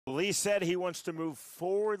Solis said he wants to move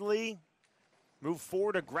forward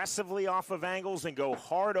aggressively off of angles and go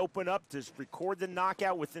hard, open up to record the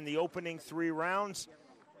knockout within the opening 3 rounds.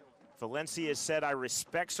 Valencia said, I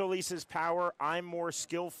respect Solis's power, I'm more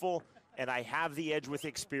skillful, and I have the edge with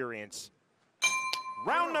experience.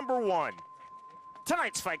 Round number 1.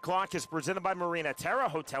 Tonight's Fight Clock is presented by Marina Terra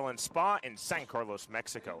Hotel and Spa in San Carlos,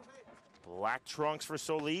 Mexico. Black trunks for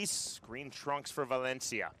Solis, green trunks for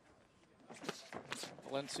Valencia.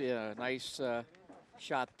 Valencia, nice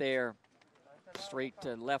shot there. Straight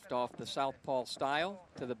to left off the southpaw style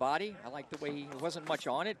to the body. I like the way he wasn't much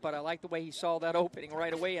on it, but I like the way he saw that opening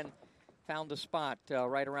right away and found the spot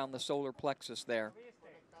right around the solar plexus there.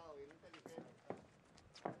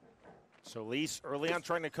 Solis early on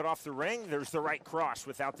trying to cut off the ring. There's the right cross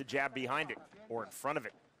without the jab behind it or in front of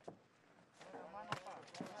it.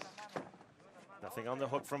 Nothing on the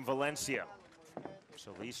hook from Valencia.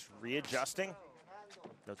 Solis readjusting.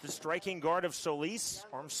 Note the striking guard of Solis,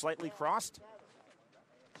 arms slightly crossed.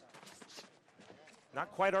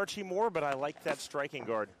 Not quite Archie Moore, but I like that striking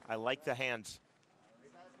guard. I like the hands.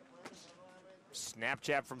 Snap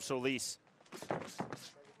jab from Solis.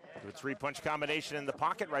 With 3-punch combination in the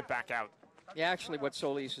pocket, right back out. Yeah, actually what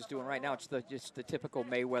Solis is doing right now, it's just the typical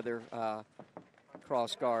Mayweather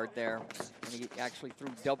cross guard there. And he actually threw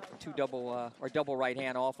double right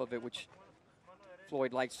hand off of it, which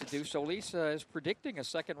Floyd likes to do. Solis is predicting a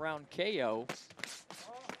 2nd round KO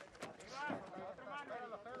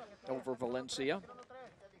over Valencia.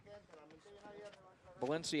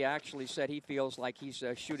 Valencia actually said he feels like he's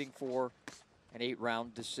shooting for an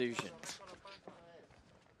 8-round decision.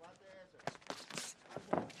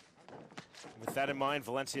 With that in mind,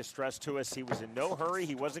 Valencia stressed to us he was in no hurry.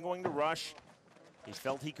 He wasn't going to rush. He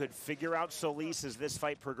felt he could figure out Solis as this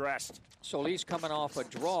fight progressed. Solis coming off a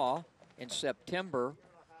draw in September,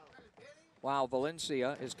 while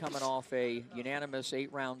Valencia is coming off a unanimous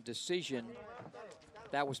 8-round decision.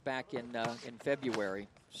 That was back in February.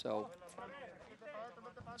 So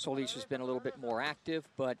Solis has been a little bit more active,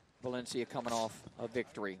 but Valencia coming off a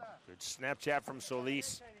victory. Good snap jab from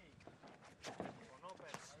Solis.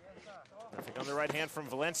 Nothing on the right hand from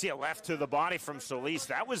Valencia. Left to the body from Solis.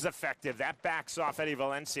 That was effective. That backs off Eddy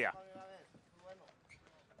Valencia.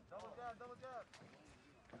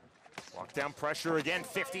 Lockdown pressure again.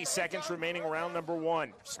 50 seconds remaining, round number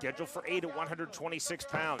 1. Scheduled for 8 at 126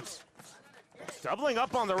 pounds. Doubling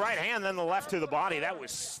up on the right hand, then the left to the body. That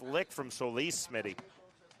was slick from Solis, Smitty.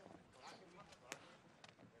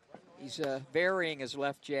 He's varying his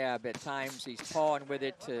left jab at times. He's pawing with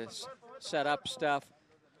it to set up stuff,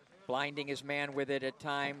 blinding his man with it at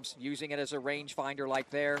times, using it as a rangefinder like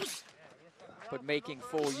there, but making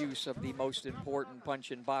full use of the most important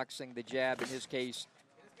punch in boxing, the jab, in his case,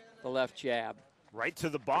 the left jab. Right to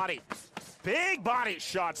the body. Big body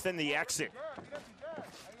shots, then the exit.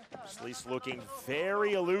 Solis looking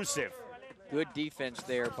very elusive. Good defense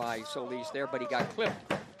there by Solis there, but he got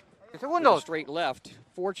clipped. Straight left.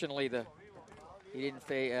 Fortunately, he didn't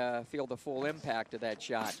feel the full impact of that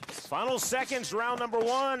shot. Final seconds, round number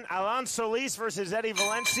 1. Alan Solis versus Eddy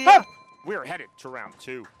Valencia. We're headed to round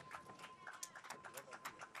 2.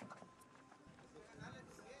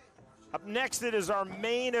 Up next, it is our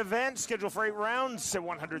main event, scheduled for 8 rounds at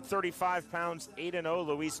 135 pounds, 8-0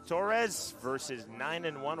 Luis Torres versus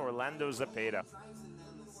 9-1 Orlando Zepeda.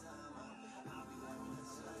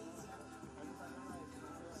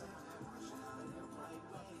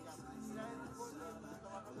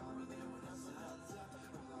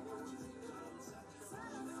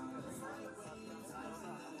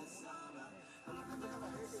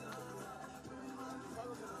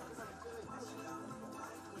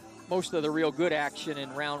 Most of the real good action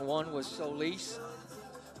in round 1 was Solis.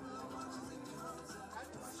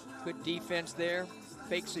 Good defense there.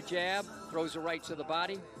 Fakes a jab, throws a right to the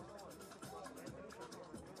body.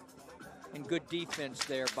 And good defense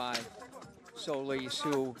there by Solis,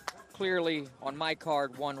 who clearly, on my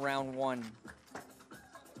card, won round 1.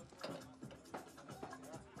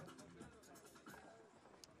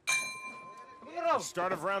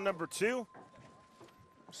 Start of round number 2.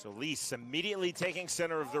 Solis immediately taking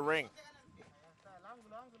center of the ring.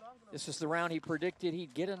 This is the round he predicted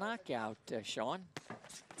he'd get a knockout, Sean.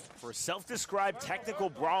 For a self-described technical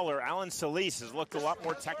brawler, Alan Solis has looked a lot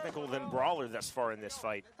more technical than brawler thus far in this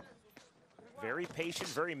fight. Very patient,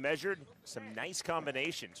 very measured, some nice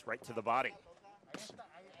combinations right to the body.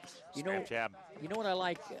 You know what I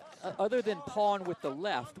like? Other than pawing with the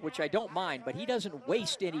left, which I don't mind, but he doesn't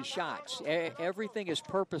waste any shots. Everything is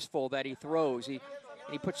purposeful that he throws.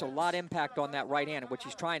 He puts a lot of impact on that right hand, which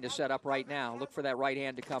he's trying to set up right now. Look for that right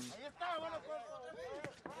hand to come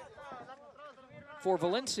For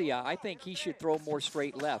Valencia, I think he should throw more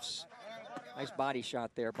straight lefts. Nice body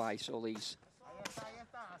shot there by Solis.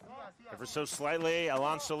 Ever so slightly,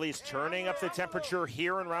 Alain Solis turning up the temperature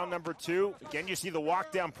here in round number 2. Again, you see the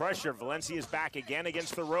walk down pressure. Valencia is back again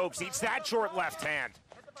against the ropes. Eats that short left hand.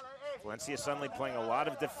 Valencia suddenly playing a lot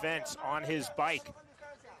of defense on his bike.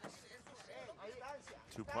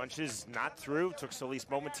 2 punches, not through. Took Solis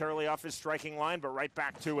momentarily off his striking line, but right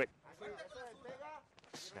back to it.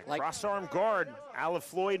 That cross-arm guard, a la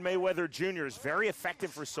Floyd Mayweather Jr. is very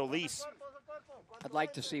effective for Solis. I'd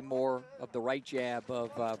like to see more of the right jab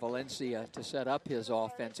of Valencia to set up his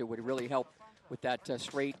offense. It would really help with that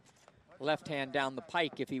straight left hand down the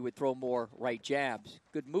pike if he would throw more right jabs.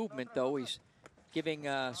 Good movement, though. He's giving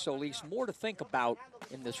Solis more to think about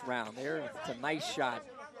in this round. It's a nice shot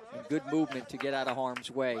and good movement to get out of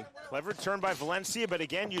harm's way. Clever turn by Valencia, but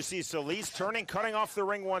again, you see Solis turning, cutting off the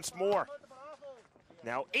ring once more.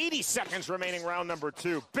 Now 80 seconds remaining, round number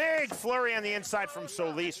 2. Big flurry on the inside from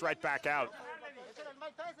Solis, right back out.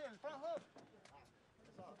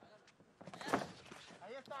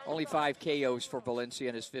 Only 5 KOs for Valencia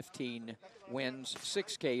in his 15 wins,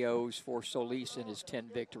 6 KOs for Solis in his 10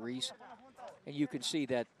 victories. And you can see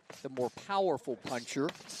that the more powerful puncher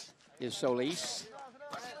is Solis.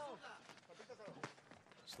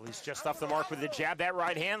 Solis just off the mark with the jab. That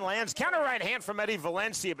right hand lands. Counter right hand from Eddy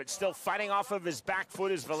Valencia, but still fighting off of his back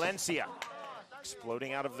foot is Valencia.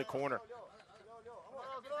 Exploding out of the corner.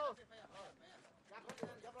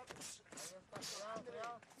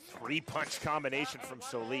 Three-punch combination from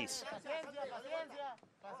Solis.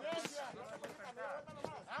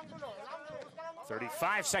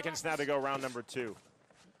 35 seconds now to go, round number 2.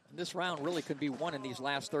 This round really could be won in these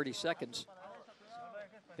last 30 seconds.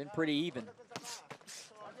 Been pretty even.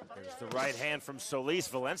 There's the right hand from Solis.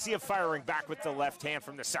 Valencia firing back with the left hand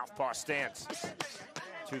from the southpaw stance.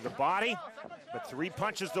 To the body, but 3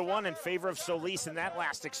 punches to 1 in favor of Solis in that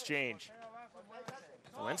last exchange.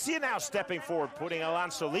 Valencia now stepping forward, putting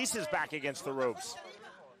Alain Solis back against the ropes.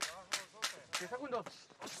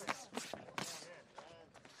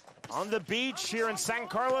 On the beach here in San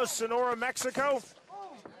Carlos, Sonora, Mexico.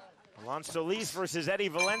 Alain Solis versus Eddy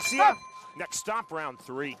Valencia. Next stop, round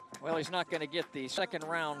 3. Well, he's not going to get the second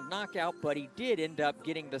round knockout, but he did end up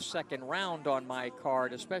getting the second round on my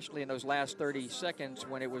card, especially in those last 30 seconds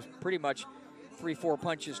when it was pretty much 3-4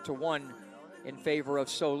 punches to 1 in favor of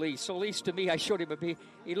Solis. Solis, to me, I showed him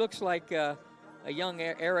he looks like a young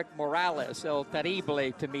Eric Morales, El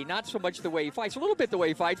Terrible to me. Not so much the way he fights, a little bit the way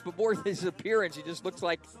he fights, but more his appearance. He just looks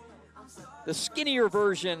like the skinnier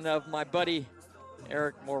version of my buddy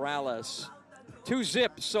Eric Morales.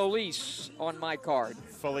 2-zip Solis on my card.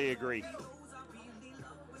 Fully agree.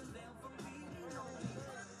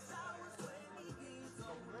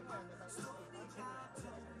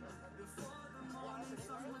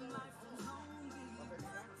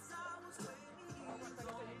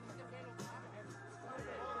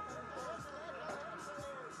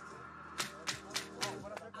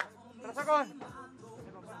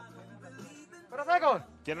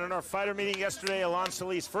 Getting in our fighter meeting yesterday, Alain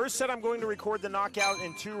Solis first said, I'm going to record the knockout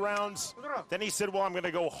in 2 rounds. Then he said, well, I'm going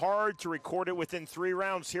to go hard to record it within 3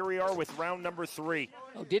 rounds. Here we are with round number 3.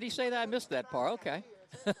 Oh, did he say that? I missed that part. Okay.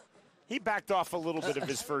 He backed off a little bit of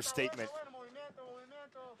his first statement.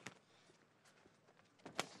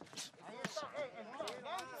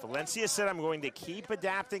 Valencia said, I'm going to keep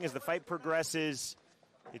adapting as the fight progresses.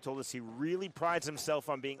 He told us he really prides himself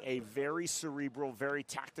on being a very cerebral, very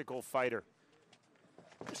tactical fighter.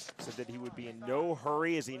 Said that he would be in no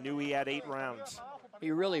hurry as he knew he had 8 rounds.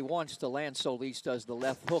 He really wants to land. Solis does the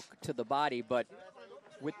left hook to the body, but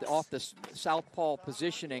with off the southpaw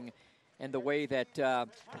positioning and the way that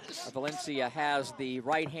Valencia has the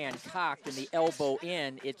right hand cocked and the elbow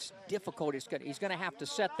in, it's difficult. He's going to have to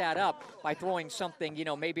set that up by throwing something,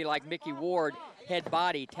 maybe like Mickey Ward, head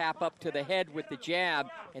body, tap up to the head with the jab,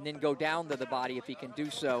 and then go down to the body if he can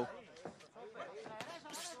do so.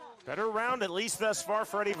 Better round, at least thus far,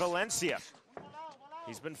 for Eddy Valencia.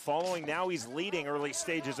 He's been following, now he's leading early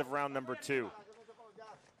stages of round number 2.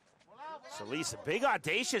 Solis, a big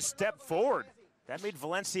audacious step forward. That made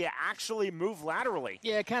Valencia actually move laterally.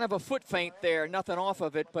 Yeah, kind of a foot feint there, nothing off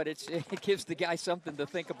of it, but it gives the guy something to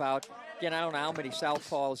think about. Again, I don't know how many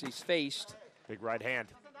southpaws he's faced. Big right hand.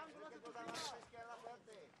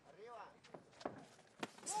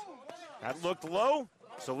 That looked low.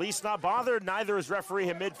 Solis not bothered, neither is referee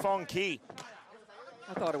Hamid Fong Ki.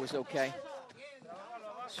 I thought it was okay.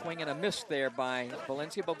 Swing and a miss there by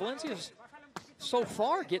Valencia, but Valencia's so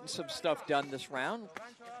far getting some stuff done this round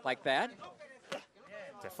like that.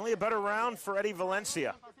 Definitely a better round for Eddy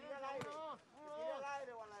Valencia.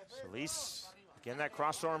 Solis Again, that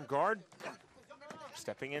cross-arm guard.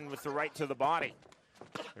 Stepping in with the right to the body.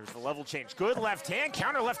 There's the level change. Good left hand,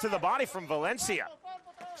 counter left to the body from Valencia.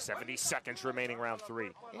 70 seconds remaining, round 3.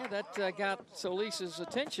 Yeah, that got Solis's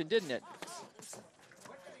attention, didn't it?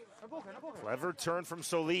 Clever turn from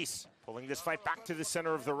Solis, pulling this fight back to the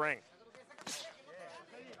center of the ring.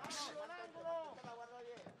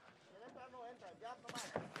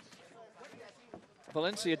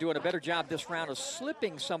 Valencia doing a better job this round of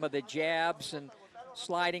slipping some of the jabs and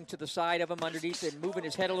sliding to the side of him underneath and moving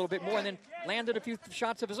his head a little bit more, and then landed a few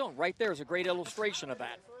shots of his own. Right there is a great illustration of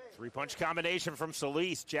that. 3-punch combination from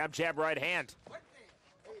Solis. Jab, jab, right hand.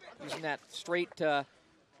 Using that straight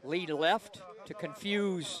lead left to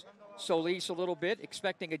confuse Solis a little bit,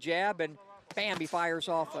 expecting a jab, and bam, he fires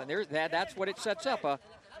off. And that's what it sets up, a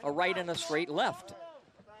right and a straight left.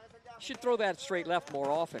 Should throw that straight left more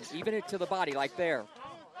often, even it to the body like there.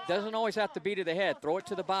 Doesn't always have to be to the head. Throw it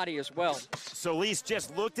to the body as well. Solis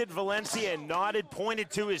just looked at Valencia and nodded, pointed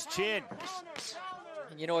to his chin.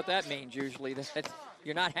 And you know what that means usually. That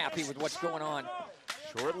you're not happy with what's going on.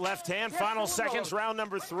 Short left hand, final seconds, round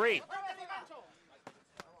number 3.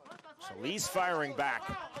 Solis firing back.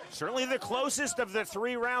 Certainly the closest of the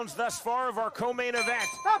 3 rounds thus far of our co-main event.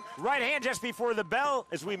 Right hand just before the bell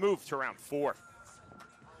as we move to round 4.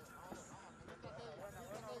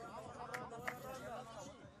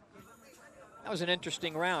 That was an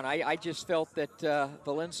interesting round. I just felt that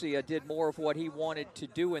Valencia did more of what he wanted to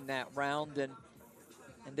do in that round, and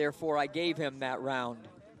therefore I gave him that round.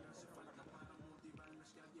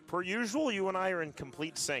 Per usual, you and I are in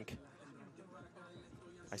complete sync.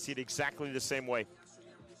 I see it exactly the same way.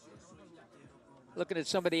 Looking at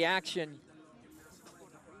some of the action.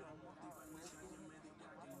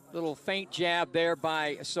 Little feint jab there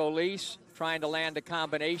by Solis, trying to land a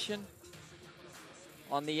combination.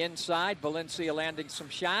 On the inside, Valencia landing some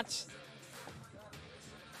shots.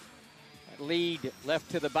 That lead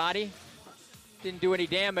left to the body. Didn't do any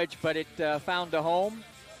damage, but it found a home.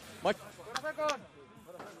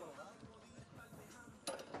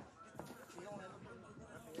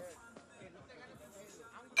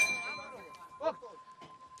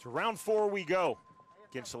 To round 4 we go.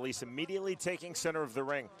 Again, Solis immediately taking center of the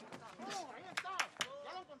ring.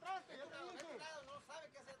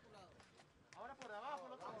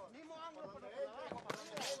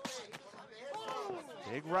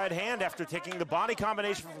 Big right hand after taking the body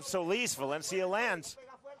combination from Solis. Valencia lands.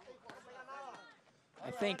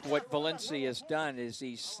 I think what Valencia has done is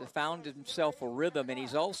he's found himself a rhythm, and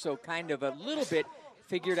he's also kind of a little bit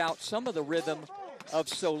figured out some of the rhythm of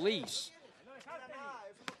Solis.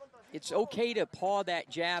 It's okay to paw that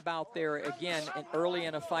jab out there again and early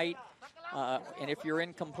in a fight, and if you're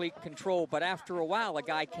in complete control. But after a while, a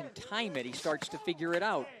guy can time it. He starts to figure it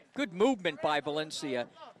out. Good movement by Valencia.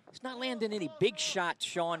 He's not landing any big shots,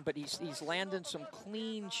 Sean, but he's landing some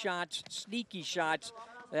clean shots, sneaky shots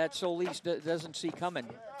that Solis doesn't see coming.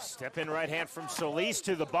 Step in right hand from Solis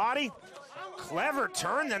to the body. Clever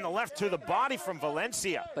turn, then the left to the body from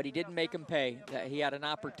Valencia. But he didn't make him pay. He had an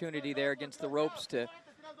opportunity there against the ropes to,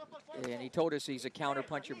 and he told us he's a counter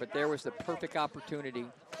puncher, but there was the perfect opportunity.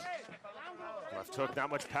 Left hook, not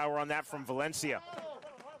much power on that from Valencia.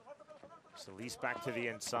 Solis back to the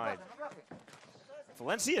inside.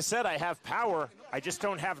 Valencia said, I have power, I just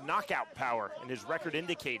don't have knockout power, and his record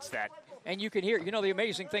indicates that. And you can hear, you know, the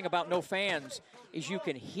amazing thing about no fans is you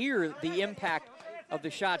can hear the impact of the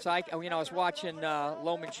shots. I was watching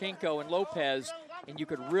Lomachenko and Lopez, and you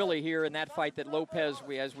could really hear in that fight that Lopez,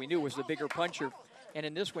 as we knew, was the bigger puncher. And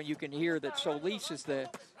in this one, you can hear that Solis is the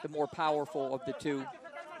more powerful of the two.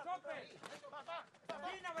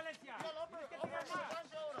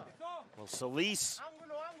 Well, Solis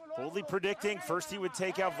boldly predicting first he would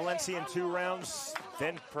take out Valencia in 2 rounds,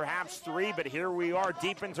 then perhaps 3, but here we are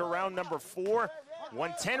deep into round number 4.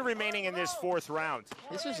 1:10 remaining in this 4th round.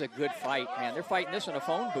 This is a good fight, man. They're fighting this in a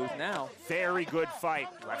phone booth now. Very good fight.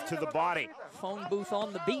 Left to the body. Phone booth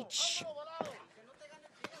on the beach.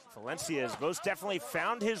 Valencia has most definitely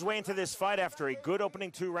found his way into this fight after a good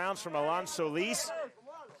opening 2 rounds from Alan Solis.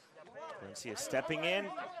 Valencia stepping in.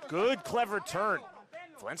 Good, clever turn.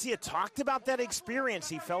 Valencia talked about that experience.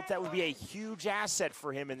 He felt that would be a huge asset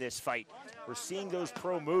for him in this fight. We're seeing those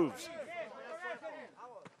pro moves.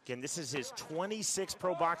 Again, this is his 26th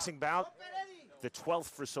pro boxing bout, the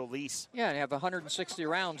 12th for Solis. Yeah, and have 160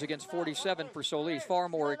 rounds against 47 for Solis, far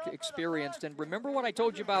more experienced. And remember what I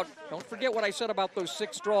told you about, don't forget what I said about those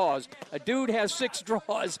 6 draws. A dude has 6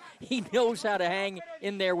 draws. He knows how to hang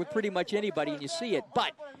in there with pretty much anybody, and you see it.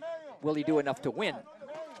 But will he do enough to win?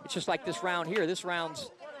 It's just like this round here. This round's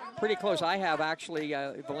Pretty close. I have actually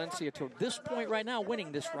Valencia to this point right now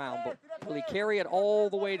winning this round, but will he carry it all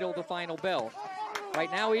the way till the final bell?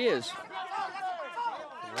 Right now he is.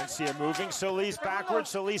 Valencia moving, Solis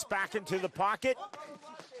backwards, Solis back into the pocket.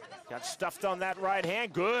 Got stuffed on that right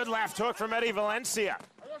hand. Good left hook from Eddy Valencia.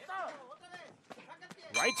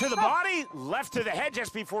 Right to the body, left to the head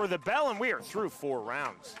just before the bell, and we are through 4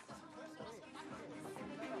 rounds.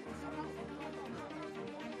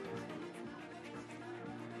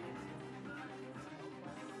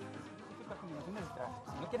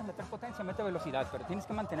 No quieres meter potencia, mete velocidad, pero tienes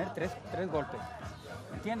que mantener tres golpes.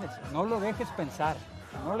 ¿Entiendes? No lo dejes pensar.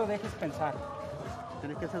 No lo dejes pensar.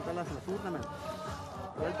 Tienes que saltarla hacia la zurda, man.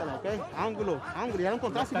 Suéltala, ¿ok? Ángulo. Ya lo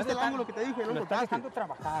encontraste, ¿viste el ángulo que te dije? Lo estás dejando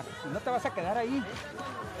trabajar. Si no te vas a quedar ahí,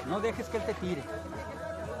 no dejes que él te tire.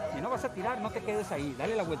 Si no vas a tirar, no te quedes ahí.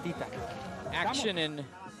 Dale la vueltita. Action in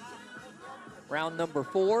round number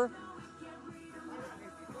 4.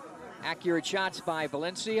 Accurate shots by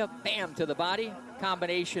Valencia. Bam to the body.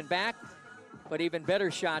 Combination back. But even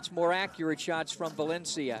better shots, more accurate shots from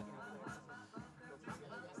Valencia.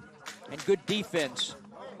 And good defense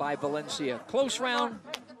by Valencia. Close round.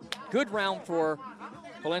 Good round for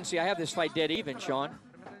Valencia. I have this fight dead even, Sean.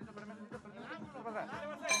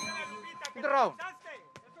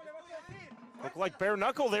 Looked like bare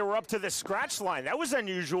knuckle. They were up to the scratch line. That was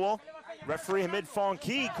unusual. Referee Hamid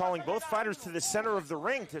Fonki calling both fighters to the center of the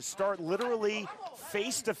ring to start literally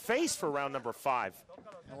face-to-face for round number 5.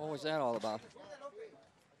 And what was that all about?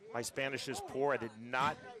 My Spanish is poor. I did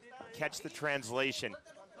not catch the translation.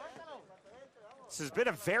 This has been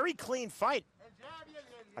a very clean fight.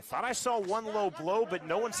 I thought I saw one low blow, but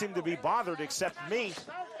no one seemed to be bothered except me.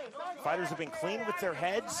 Fighters have been clean with their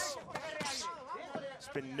heads. There's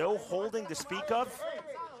been no holding to speak of.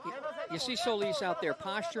 You see Solis out there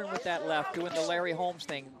posturing with that left, doing the Larry Holmes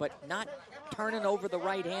thing, but not turning over the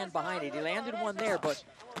right hand behind it. He landed one there, but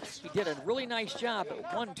he did a really nice job.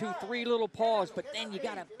 1, 2, 3 little pause, but then you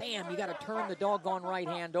gotta, bam, you gotta turn the doggone right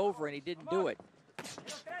hand over, and he didn't do it.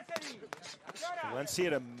 Valencia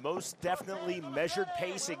at a most definitely measured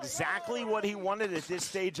pace, exactly what he wanted at this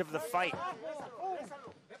stage of the fight.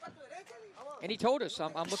 And he told us,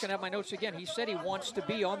 I'm looking at my notes again, he said he wants to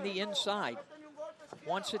be on the inside.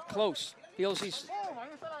 Wants it close. Feels he's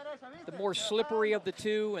the more slippery of the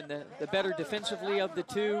two and the better defensively of the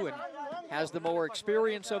two and has the more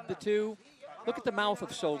experience of the two. Look at the mouth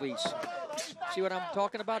of Solis. See what I'm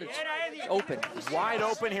talking about? It's open. Wide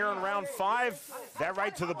open here in round 5. That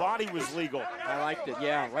right to the body was legal. I liked it,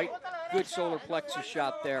 yeah, right. Good solar plexus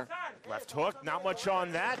shot there. Left hook, not much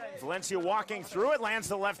on that. Valencia walking through it, lands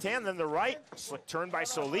the left hand, then the right. Slick turn by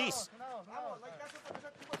Solis.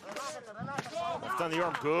 Left on the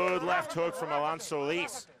arm, good left hook from Alan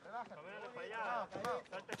Solis.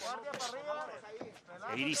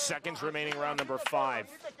 80 seconds remaining, round number 5.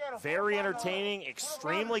 Very entertaining,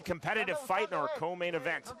 extremely competitive fight in our co-main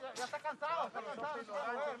event.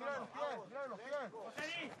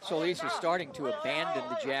 Solis is starting to abandon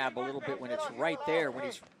the jab a little bit when it's right there. When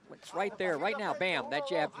it's right there, right now, bam, that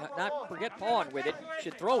jab, not forget pawing with it,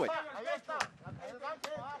 should throw it.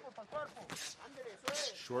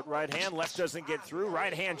 Short right hand, left doesn't get through.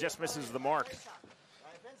 Right hand just misses the mark.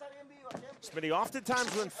 Smitty,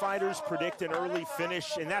 oftentimes when fighters predict an early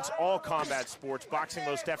finish, and that's all combat sports, boxing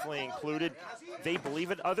most definitely included, they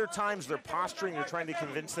believe it. Other times they're posturing, they're trying to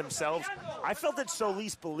convince themselves. I felt that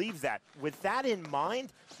Solis believed that. With that in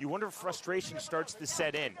mind, you wonder if frustration starts to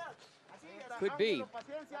set in. Could be.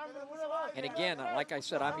 And again, like I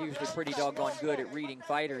said, I'm usually pretty doggone good at reading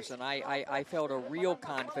fighters, and I felt a real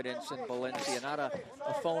confidence in Valencia, not a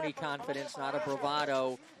phony confidence, not a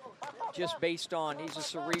bravado, just based on he's a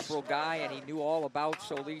cerebral guy, and he knew all about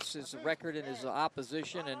Solis' record and his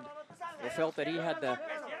opposition, and I felt that he had the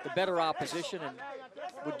better opposition and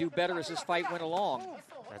would do better as this fight went along.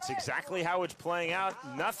 That's exactly how it's playing out.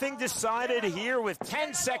 Nothing decided here with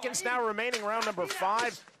 10 seconds now remaining, round number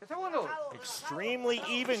 5. Extremely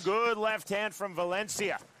even, good left hand from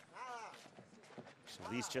Valencia.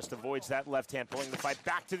 Solis just avoids that left hand, pulling the fight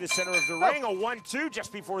back to the center of the ring. A 1-2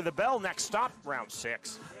 just before the bell. Next stop, round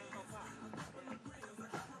 6.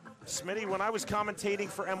 Smitty, when I was commentating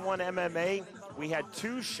for M1 MMA, we had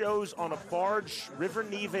 2 shows on a barge, River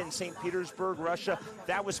Neva in St. Petersburg, Russia.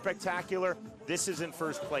 That was spectacular. This is in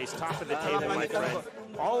first place, top of the table, my friend.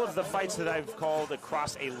 All of the fights that I've called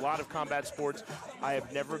across a lot of combat sports, I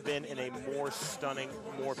have never been in a more stunning,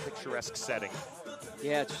 more picturesque setting.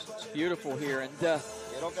 Yeah, it's beautiful here. And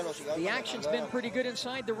the action's been pretty good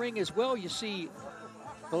inside the ring as well. You see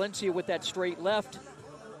Valencia with that straight left.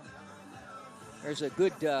 There's a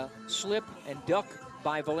good slip and duck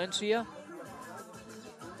by Valencia.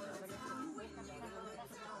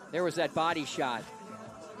 There was that body shot.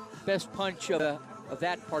 Best punch of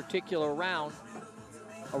that particular round.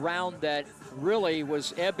 A round that really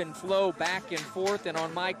was ebb and flow back and forth, and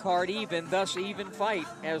on my card even, thus even fight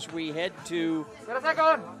as we head to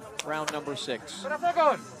round number 6.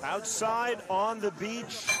 Outside on the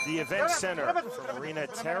beach, the event center for Marina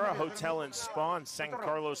Terra Hotel and Spa in San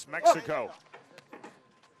Carlos, Mexico.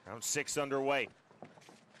 Round 6 underway.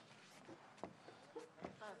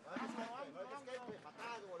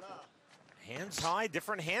 Hands high,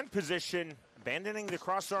 different hand position. Abandoning the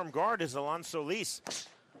cross-arm guard is Alan Solis.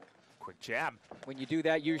 Quick jab. When you do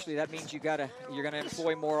that, usually that means you're gonna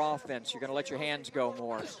employ more offense. You're gonna let your hands go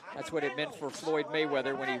more. That's what it meant for Floyd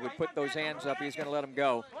Mayweather when he would put those hands up. He's gonna let them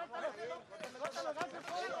go.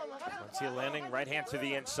 Valencia landing right hand to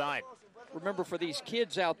the inside. Remember, for these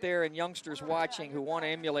kids out there and youngsters watching who want to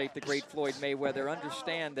emulate the great Floyd Mayweather,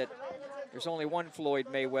 understand that there's only one Floyd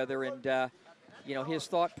Mayweather, and you know, his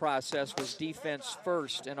thought process was defense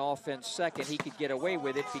first and offense second. He could get away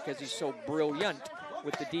with it because he's so brilliant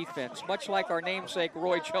with the defense. Much like our namesake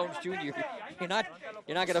Roy Jones Jr. You're not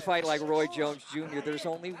going to fight like Roy Jones Jr. There's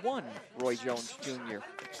only one Roy Jones Jr.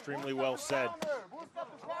 Extremely well said.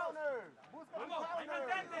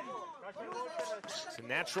 It's a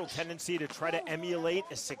natural tendency to try to emulate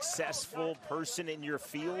a successful person in your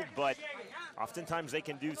field, but oftentimes they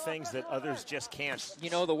can do things that others just can't. You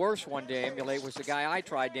know, the worst one to emulate was the guy I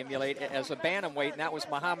tried to emulate as a bantamweight, and that was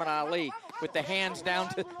Muhammad Ali, with the hands down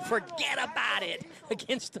to forget about it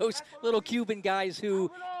against those little Cuban guys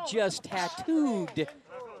who just tattooed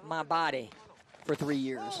my body for 3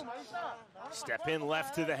 years. Step in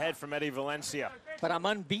left to the head from Eddy Valencia. But I'm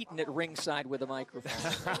unbeaten at ringside with a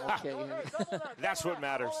microphone. Okay. That's what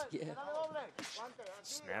matters. Yeah.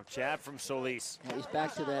 Snap jab from Solis. Now he's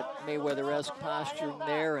back to that Mayweather-esque posture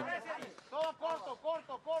there. And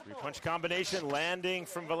three-punch combination landing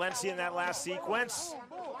from Valencia in that last sequence.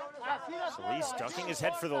 Solis ducking his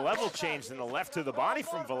head for the level change, and the left to the body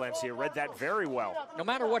from Valencia. Read that very well. No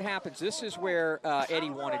matter what happens, this is where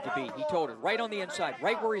Eddy wanted to be. He told it, right on the inside,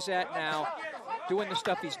 right where he's at now, doing the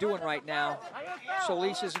stuff he's doing right now.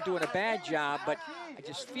 Solis isn't doing a bad job, but I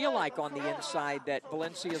just feel like on the inside that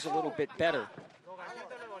Valencia is a little bit better.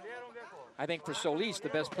 I think for Solis, the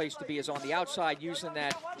best place to be is on the outside, using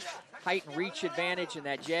that height and reach advantage and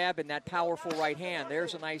that jab and that powerful right hand.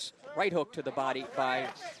 There's a nice right hook to the body by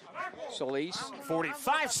Solis.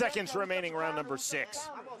 45 seconds remaining, round number 6.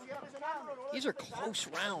 These are close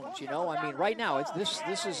rounds, you know. I mean, right now,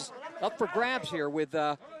 this is up for grabs here with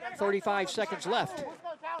 35 seconds left.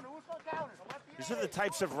 These are the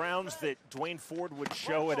types of rounds that Dwayne Ford would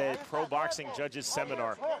show at a pro boxing judges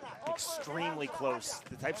seminar. Extremely close.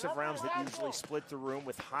 The types of rounds that usually split the room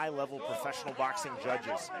with high-level professional boxing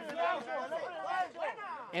judges.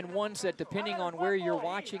 And ones that, depending on where you're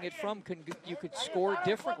watching it from, you could score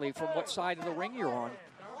differently from what side of the ring you're on.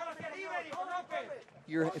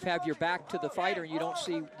 You have your back to the fighter, and you don't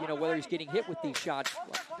see, you know, whether he's getting hit with these shots.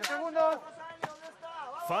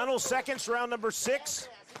 Final seconds, round number 6.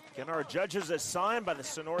 Again, our judges assigned by the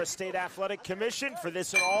Sonora State Athletic Commission for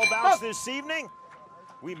this and all bouts this evening.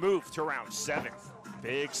 We move to round 7.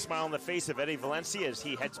 Big smile on the face of Eddy Valencia as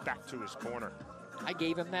he heads back to his corner. I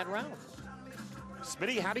gave him that round.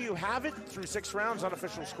 Smitty, how do you have it through 6 rounds on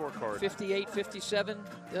official scorecard?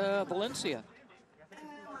 58-57 Valencia.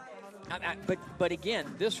 But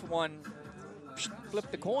again, this one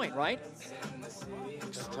flipped the coin, right?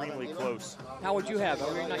 Extremely close. How would you have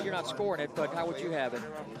it? You're not scoring it, but how would you have it?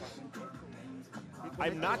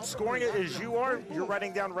 I'm not scoring it as you are. You're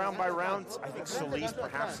writing down round by round. I think Solis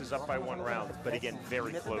perhaps is up by 1 round, but again,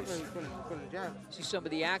 very close. See some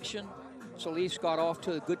of the action. Solis got off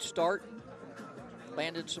to a good start.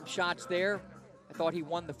 Landed some shots there. I thought he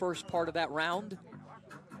won the first part of that round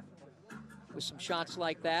with some shots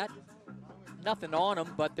like that. Nothing on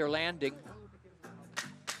them, but they're landing.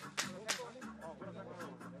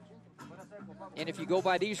 And if you go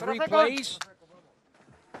by these replays,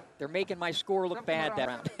 they're making my score look bad that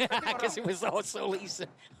round because it was all Solis.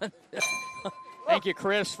 Thank you,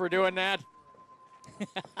 Chris, for doing that.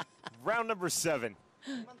 Round number 7.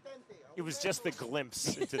 It was just the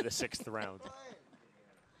glimpse into the 6th round.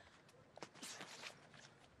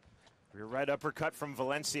 Rear right uppercut from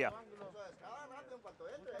Valencia.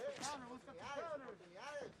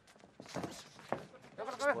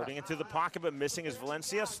 Squirting into the pocket, but missing is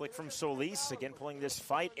Valencia. Slick from Solis, again pulling this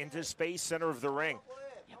fight into space, center of the ring.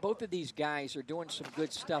 Yeah, both of these guys are doing some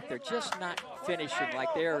good stuff. They're just not finishing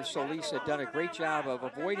like there. Solis had done a great job of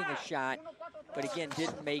avoiding a shot, but again,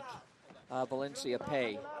 didn't make Valencia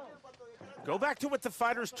pay. Go back to what the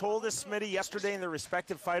fighters told us, Smitty, yesterday in their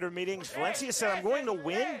respective fighter meetings. Valencia said, I'm going to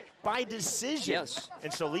win by decision. Yes.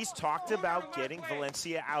 And Solis talked about getting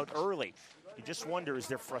Valencia out early. You just wonder, is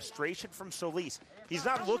there frustration from Solis? He's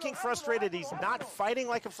not looking frustrated. He's not fighting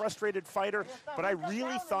like a frustrated fighter, but I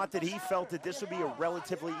really thought that he felt that this would be a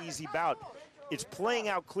relatively easy bout. It's playing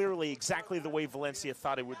out clearly exactly the way Valencia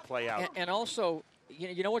thought it would play out. And also,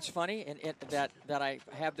 you know what's funny? And that I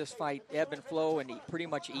have this fight ebb and flow and pretty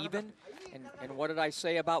much even. And what did I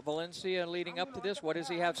say about Valencia leading up to this? What does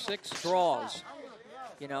he have? 6 draws.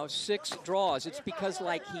 6 draws. It's because,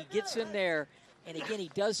 like, he gets in there, and again, he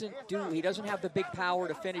doesn't have the big power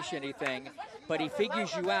to finish anything, but he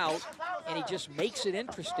figures you out, and he just makes it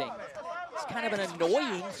interesting. It's kind of an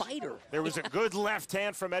annoying fighter. There was a good left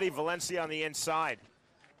hand from Eddy Valencia on the inside.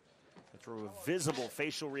 Through a visible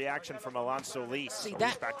facial reaction from Alonso Solis. See,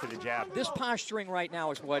 Solis back to the jab. This posturing right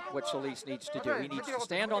now is what Solis needs to do. He needs to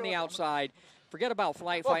stand on the outside. Forget about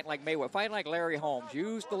fighting like Mayweather. Fighting like Larry Holmes.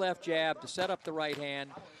 Use the left jab to set up the right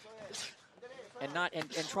hand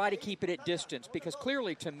and try to keep it at distance, because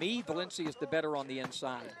clearly, to me, Valencia is the better on the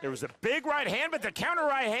inside. There was a big right hand, but the counter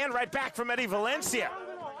right hand right back from Eddy Valencia.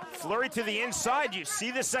 Flurry to the inside. You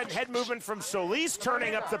see the sudden head movement from Solis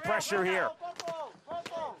turning up the pressure here.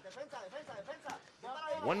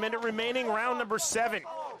 1 minute remaining, round number 7.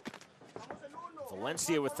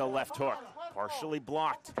 Valencia with the left hook, partially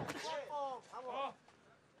blocked.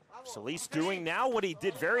 Solis doing now what he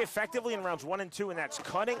did very effectively in rounds 1 and 2, and that's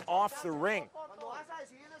cutting off the ring.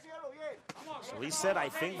 Solis said, I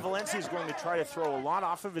think Valencia is going to try to throw a lot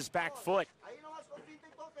off of his back foot.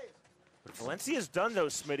 What Valencia's done, though,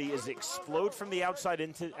 Smitty, is explode from the outside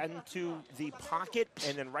into the pocket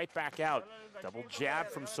and then right back out. Double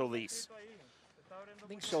jab from Solis. I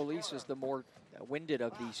think Solis is the more winded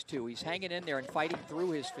of these two. He's hanging in there and fighting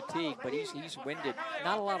through his fatigue, but he's winded.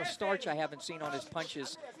 Not a lot of starch I haven't seen on his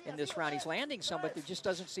punches in this round. He's landing some, but there just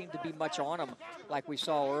doesn't seem to be much on him like we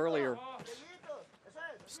saw earlier.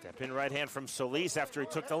 Step in right hand from Solis after he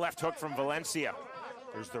took the left hook from Valencia.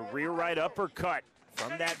 There's the rear right uppercut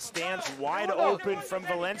from that stance, wide open from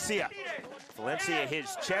Valencia. Valencia,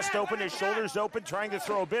 his chest open, his shoulders open, trying to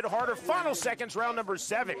throw a bit harder. Final seconds, round number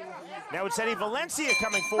 7. Now it's Eddy Valencia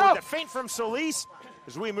coming forward. The feint from Solis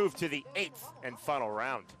as we move to the 8th and final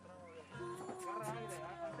round.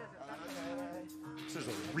 This is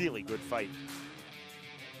a really good fight.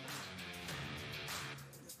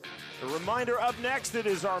 A reminder, up next, it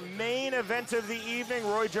is our main event of the evening.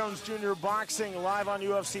 Roy Jones Jr. Boxing live on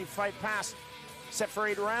UFC Fight Pass. Set for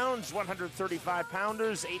 8 rounds,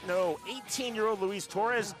 135-pounders, 8-0, 18-year-old Luis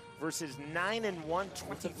Torres versus 9-1,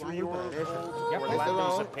 23-year-old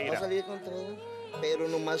Orlando Cepeda.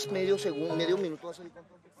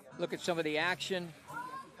 Look at some of the action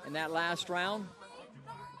in that last round.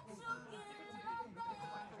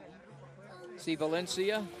 See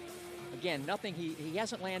Valencia. Again, nothing, he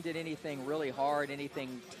hasn't landed anything really hard,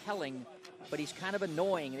 anything telling, but he's kind of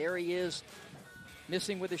annoying. There he is,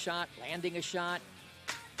 missing with a shot, landing a shot.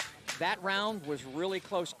 That round was really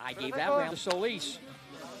close. I gave that round to Solis.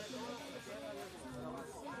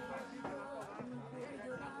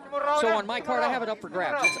 So on my card, I have it up for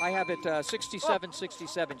grabs. I have it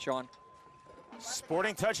 67-67, Sean.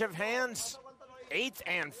 Sporting touch of hands, 8th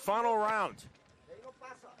and final round.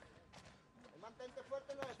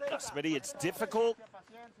 Smitty, it's difficult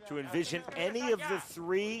to envision any of the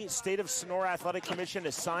 3 State of Sonora Athletic Commission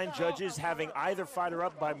assigned judges having either fighter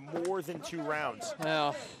up by more than 2 rounds.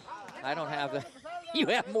 Well, I don't have that. You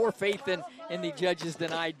have more faith in the judges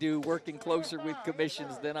than I do, working closer with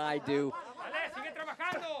commissions than I do.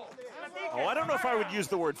 Oh, I don't know if I would use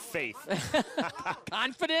the word faith.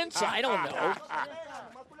 Confidence? I don't know.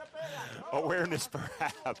 Awareness,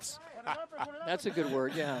 perhaps. That's a good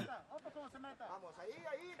word, yeah.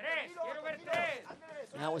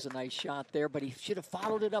 That was a nice shot there, but he should have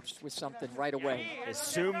followed it up with something right away.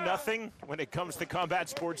 Assume nothing when it comes to combat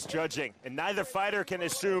sports judging, and neither fighter can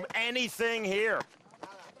assume anything here.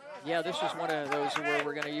 Yeah, this is one of those where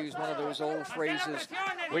we're going to use one of those old phrases,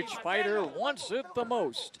 which fighter wants it the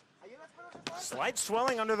most? Slight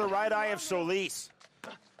swelling under the right eye of Solis.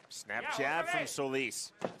 Snap jab from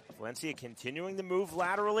Solis. Valencia continuing to move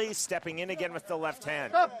laterally, stepping in again with the left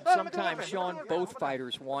hand. Sometimes, Sean, both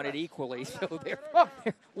fighters want it equally. So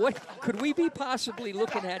what could we be possibly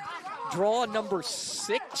looking at? Draw number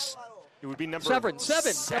 6? It would be number 7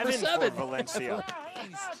 for Valencia.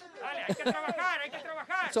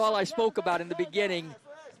 That's all I spoke about in the beginning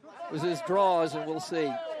was his draws, and we'll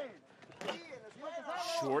see.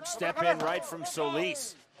 Short step in right from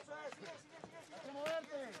Solis.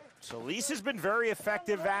 Solis has been very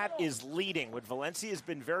effective at is leading. What Valencia has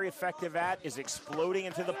been very effective at is exploding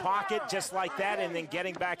into the pocket just like that and then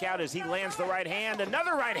getting back out as he lands the right hand,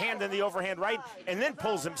 another right hand in the overhand right, and then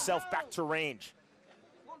pulls himself back to range.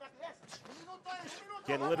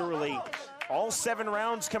 Again, literally all 7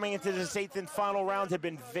 rounds coming into this 8th and final round have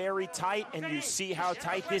been very tight, and you see how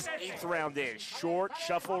tight this 8th round is. Short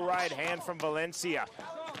shuffle right hand from Valencia.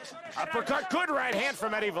 Uppercut, good right hand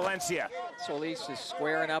from Eddy Valencia. Solis is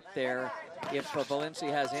squaring up there. If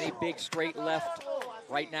Valencia has any big straight left,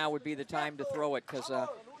 right now would be the time to throw it, because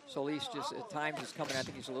Solis just at times is coming. I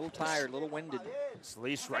think he's a little tired, a little winded.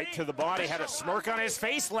 Solis right to the body, had a smirk on his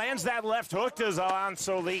face, lands that left hook to on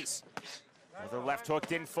Solis. Another left hook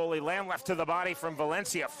didn't fully land, left to the body from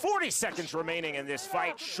Valencia. 40 seconds remaining in this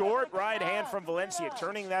fight. Short right hand from Valencia,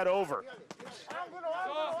 turning that over.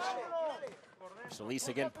 Solis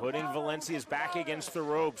again putting Valencia's back against the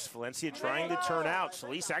ropes. Valencia trying to turn out.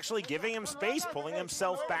 Solis actually giving him space, pulling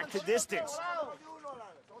himself back to distance.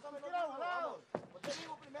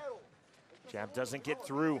 Jab doesn't get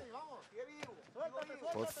through.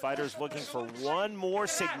 Both fighters looking for one more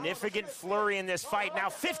significant flurry in this fight. Now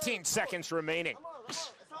 15 seconds remaining.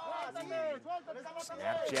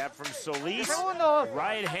 Snap jab from Solis.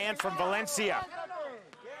 Right hand from Valencia.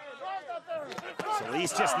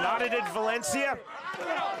 Solis just nodded at Valencia,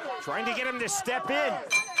 trying to get him to step in.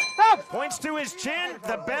 Points to his chin,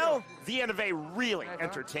 the bell, the end of a really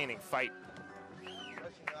entertaining fight.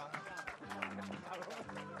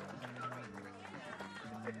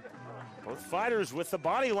 Both fighters with the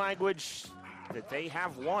body language that they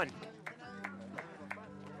have won.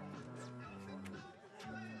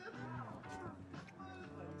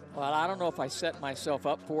 Well, I don't know if I set myself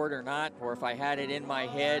up for it or not, or if I had it in my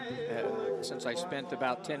head, since I spent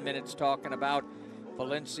about 10 minutes talking about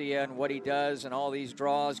Valencia and what he does and all these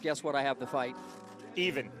draws. Guess what? I have the fight.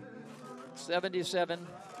 Even.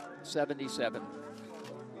 77-77.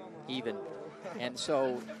 Even. And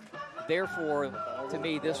so, therefore, to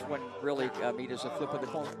me, this one really, is a flip of the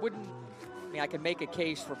coin. I can make a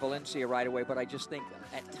case for Valencia right away, but I just think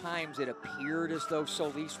at times it appeared as though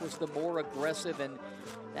Solis was the more aggressive, and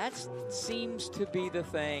that seems to be the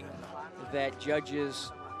thing that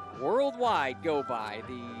judges worldwide go by,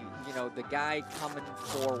 the guy coming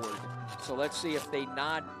forward. So let's see if they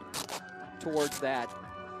nod towards that.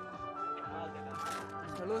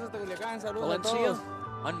 Valencia,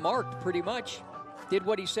 unmarked pretty much, did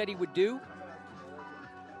what he said he would do.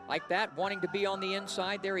 Like that, wanting to be on the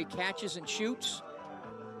inside. There he catches and shoots.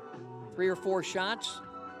 3 or 4 shots.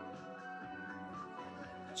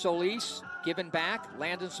 Solis giving back,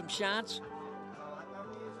 landing some shots.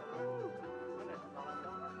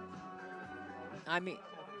 I mean,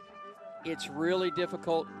 it's really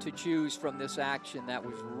difficult to choose from this action. That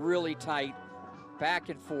was really tight, back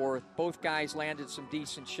and forth. Both guys landed some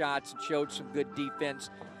decent shots and showed some good defense.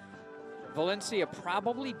 Valencia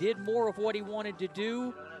probably did more of what he wanted to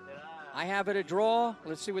do. I have it a draw.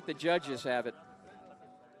 Let's see what the judges have it.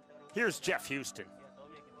 Here's Jeff Houston.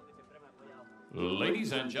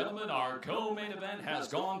 Ladies and gentlemen, our co-main event has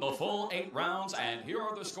gone the full 8 rounds, and here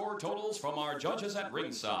are the score totals from our judges at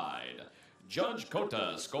ringside. Judge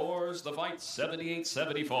Cota scores the fight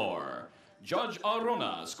 78-74. Judge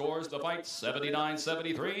Aruna scores the fight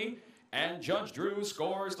 79-73. And Judge Drew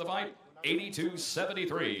scores the fight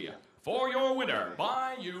 82-73. For your winner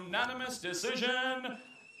by unanimous decision,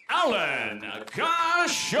 Alan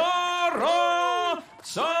Cachorro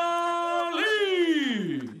Solis.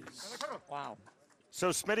 Wow. So,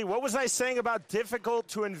 Smitty, what was I saying about difficult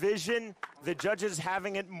to envision the judges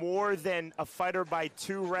having it more than a fighter by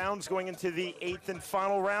 2 rounds going into the 8th and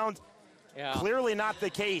final round? Yeah. Clearly not the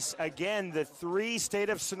case. Again, the 3 State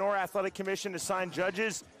of Sonora Athletic Commission assigned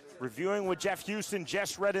judges reviewing what Jeff Houston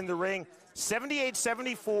just read in the ring.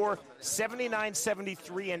 78-74,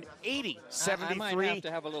 79-73, and 80-73. I might have to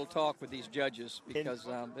have a little talk with these judges because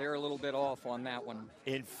they're a little bit off on that one.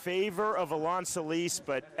 In favor of Alan Solis,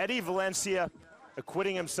 but Eddy Valencia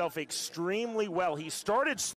acquitting himself extremely well. He started